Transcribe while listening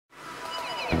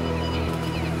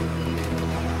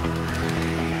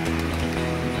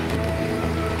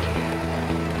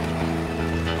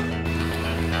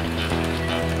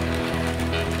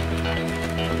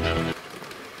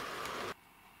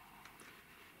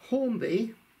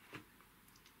Hornby,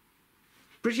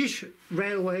 British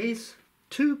Railways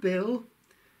 2 Bill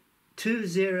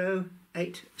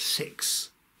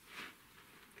 2086.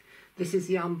 This is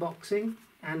the unboxing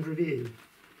and review.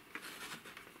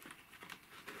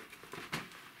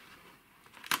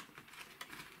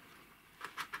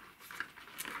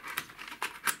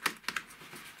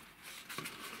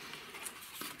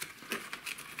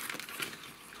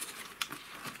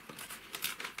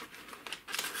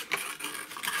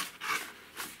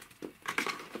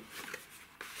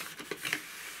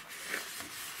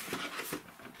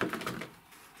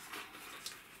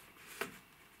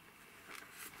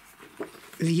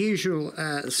 The usual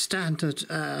standard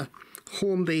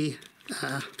Hornby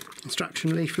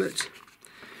instruction leaflet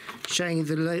showing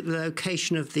the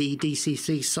location of the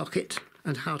DCC socket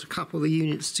and how to couple the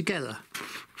units together.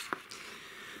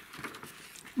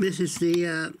 This is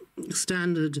the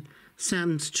standard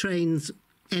Sam's Trains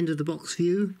end of the box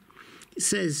view. It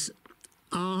says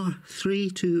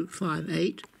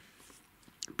R3258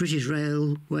 British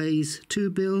Railways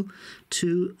 2 Bill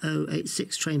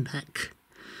 2086 train pack.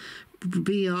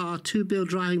 BR 2 Bill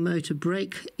driving motor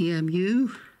brake EMU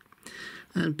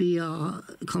and BR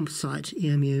composite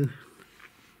EMU.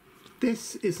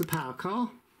 This is the power car.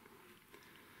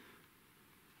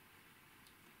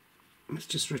 Let's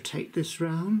just rotate this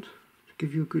round to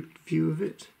give you a good view of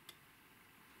it.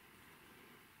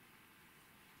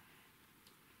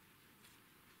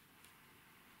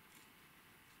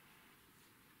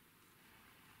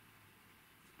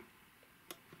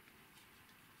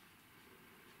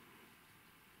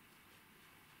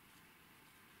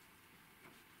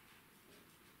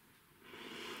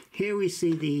 Here we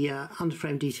see the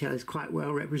underframe detail is quite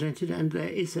well represented, and there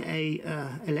is a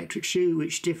electric shoe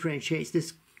which differentiates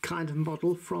this kind of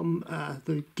model from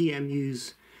the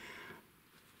DMUs.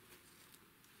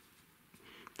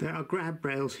 There are grab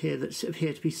rails here that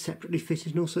appear to be separately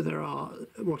fitted, and also there are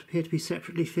what appear to be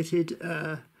separately fitted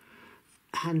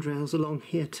handrails along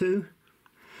here too.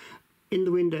 In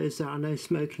the windows there are no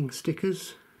smoking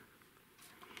stickers.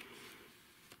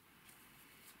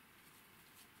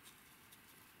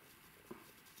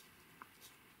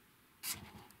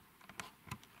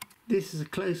 This is a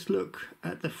close look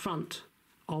at the front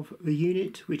of the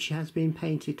unit, which has been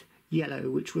painted yellow,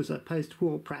 which was a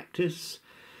post-war practice.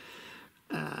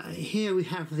 Here we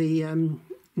have the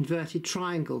inverted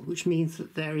triangle, which means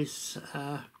that there is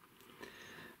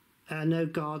no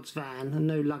guard's van and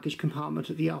no luggage compartment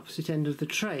at the opposite end of the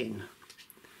train.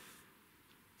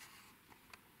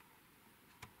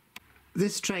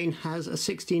 This train has a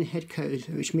 16 head code,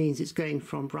 which means it's going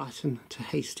from Brighton to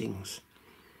Hastings.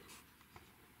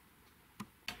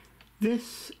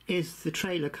 This is the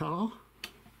trailer car.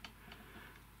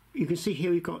 You can see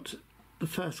here we've got the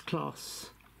first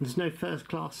class. There's no first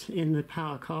class in the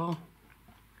power car.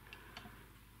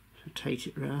 Rotate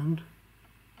it round.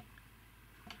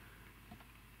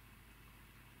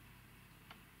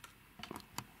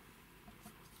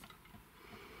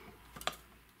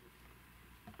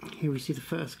 Here we see the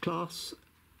first class.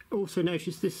 Also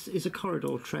notice this is a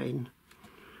corridor train.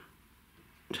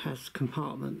 It has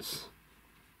compartments.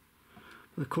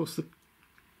 But of course the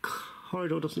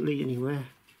corridor doesn't lead anywhere.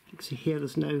 You can see here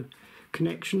there's no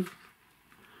connection.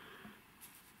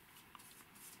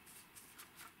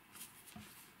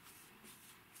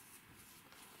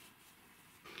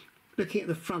 Looking at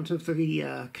the front of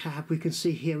the cab, we can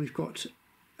see here we've got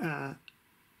head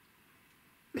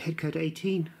code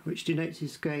 18, which denotes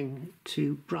it's going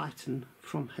to Brighton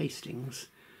from Hastings.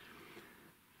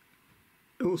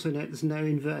 Also note there's no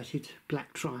inverted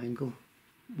black triangle,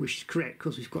 which is correct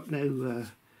because we've got no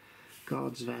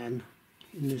guard's van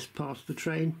in this part of the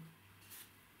train.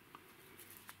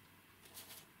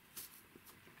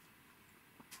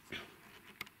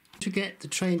 To get the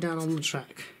train down on the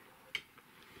track.